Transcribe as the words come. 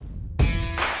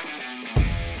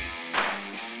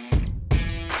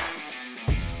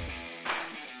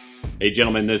Hey,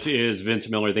 gentlemen, this is Vince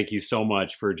Miller. Thank you so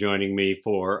much for joining me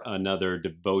for another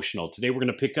devotional. Today, we're going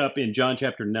to pick up in John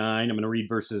chapter 9. I'm going to read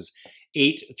verses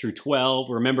 8 through 12.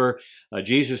 Remember,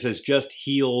 Jesus has just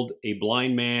healed a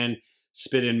blind man,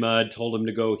 spit in mud, told him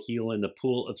to go heal in the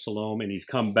pool of Siloam, and he's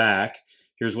come back.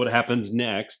 Here's what happens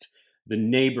next. The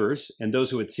neighbors and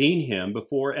those who had seen him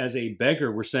before as a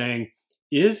beggar were saying,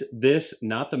 "Is this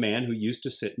not the man who used to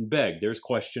sit and beg?" There's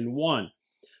question one.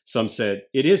 Some said,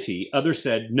 "It is he." Others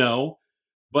said, "No,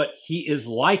 but he is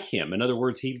like him." In other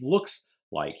words, he looks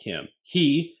like him.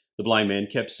 He, the blind man,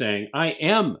 kept saying, "I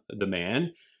am the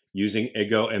man," using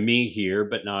ego eimi here,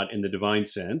 but not in the divine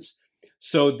sense.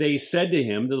 So they said to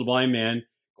him, the blind man,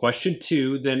 question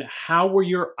two, "Then how were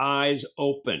your eyes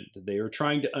opened?" They are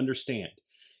trying to understand.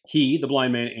 He, the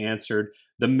blind man, answered,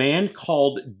 "The man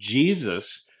called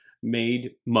Jesus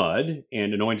made mud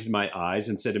and anointed my eyes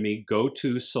and said to me, 'Go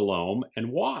to Siloam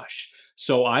and wash.'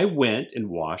 So I went and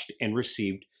washed and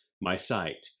received my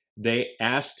sight." They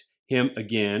asked him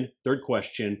again, third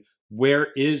question,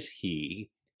 "Where is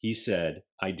he?" He said,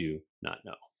 "I do not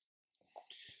know."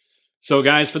 So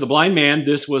guys, for the blind man,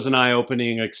 this was an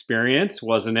eye-opening experience,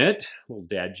 wasn't it? A little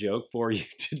dad joke for you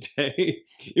today.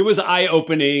 It was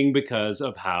eye-opening because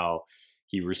of how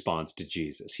he responds to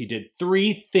Jesus. He did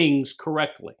three things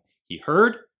correctly. He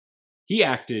heard, he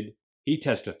acted, he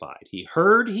testified. He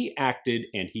heard, he acted,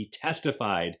 and he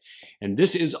testified. And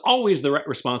this is always the right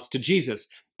response to Jesus.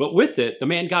 But with it, the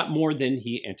man got more than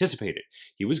he anticipated.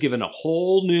 He was given a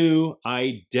whole new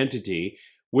identity,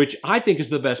 which I think is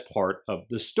the best part of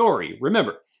the story.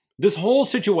 Remember, this whole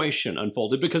situation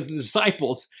unfolded because the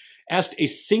disciples asked a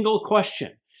single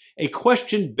question, a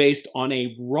question based on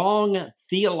a wrong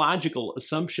theological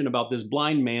assumption about this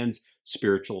blind man's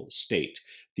spiritual state.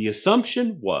 The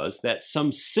assumption was that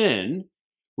some sin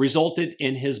resulted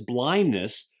in his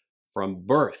blindness from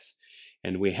birth.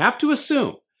 And we have to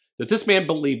assume that this man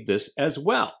believed this as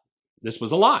well. This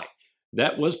was a lie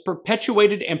that was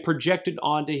perpetuated and projected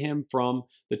onto him from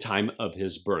the time of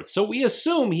his birth. So we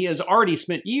assume he has already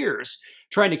spent years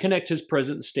trying to connect his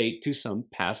present state to some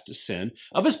past sin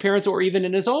of his parents or even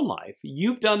in his own life.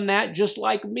 You've done that just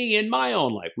like me in my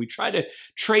own life. We try to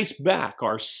trace back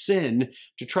our sin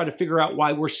to try to figure out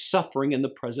why we're suffering in the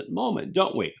present moment,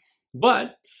 don't we?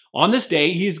 But on this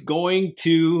day, he's going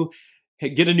to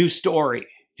get a new story.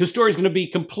 His story is going to be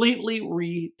completely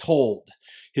retold.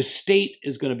 His state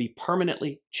is going to be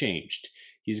permanently changed.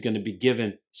 He's going to be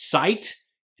given sight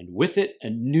and with it a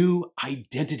new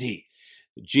identity.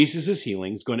 Jesus'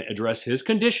 healing is going to address his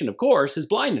condition, of course, his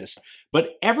blindness,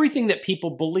 but everything that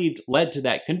people believed led to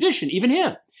that condition, even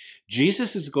him.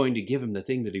 Jesus is going to give him the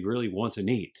thing that he really wants and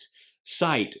needs,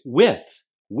 sight with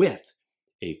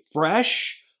a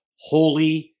fresh,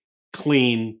 holy,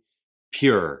 clean,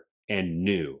 pure, and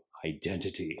new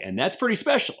identity. And that's pretty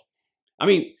special. I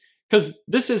mean, because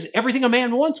this is everything a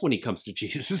man wants when he comes to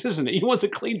Jesus, isn't it? He wants a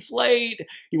clean slate.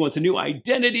 He wants a new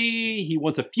identity. He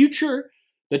wants a future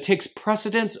that takes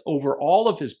precedence over all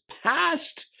of his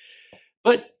past.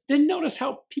 But then notice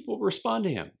how people respond to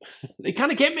him. They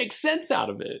kind of can't make sense out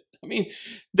of it. I mean,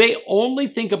 they only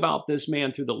think about this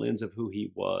man through the lens of who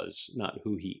he was, not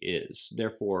who he is.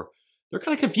 Therefore, they're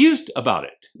kind of confused about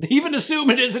it. They even assume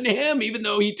it isn't him, even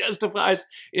though he testifies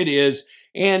it is.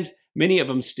 And many of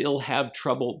them still have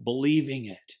trouble believing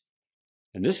it.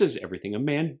 And this is everything a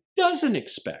man doesn't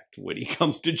expect when he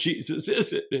comes to Jesus,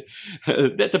 is it?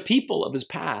 That the people of his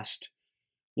past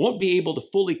won't be able to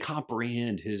fully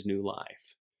comprehend his new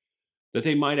life. That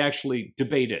they might actually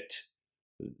debate it.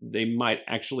 They might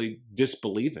actually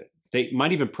disbelieve it. They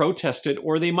might even protest it,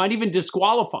 or they might even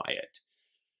disqualify it.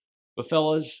 But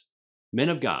fellas, men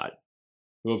of God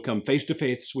who have come face to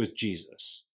face with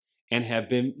Jesus and have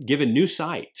been given new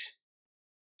sight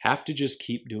have to just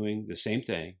keep doing the same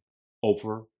thing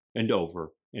over and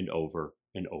over and over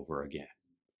and over again.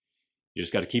 You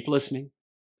just got to keep listening,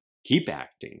 keep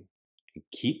acting, and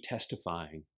keep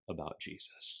testifying about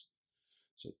Jesus.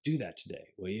 So do that today,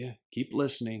 will you? Keep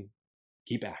listening,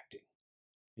 keep acting,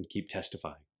 and keep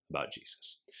testifying about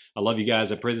Jesus. I love you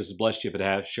guys. I pray this has blessed you. If it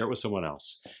has, share it with someone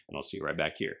else. And I'll see you right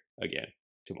back here again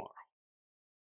tomorrow.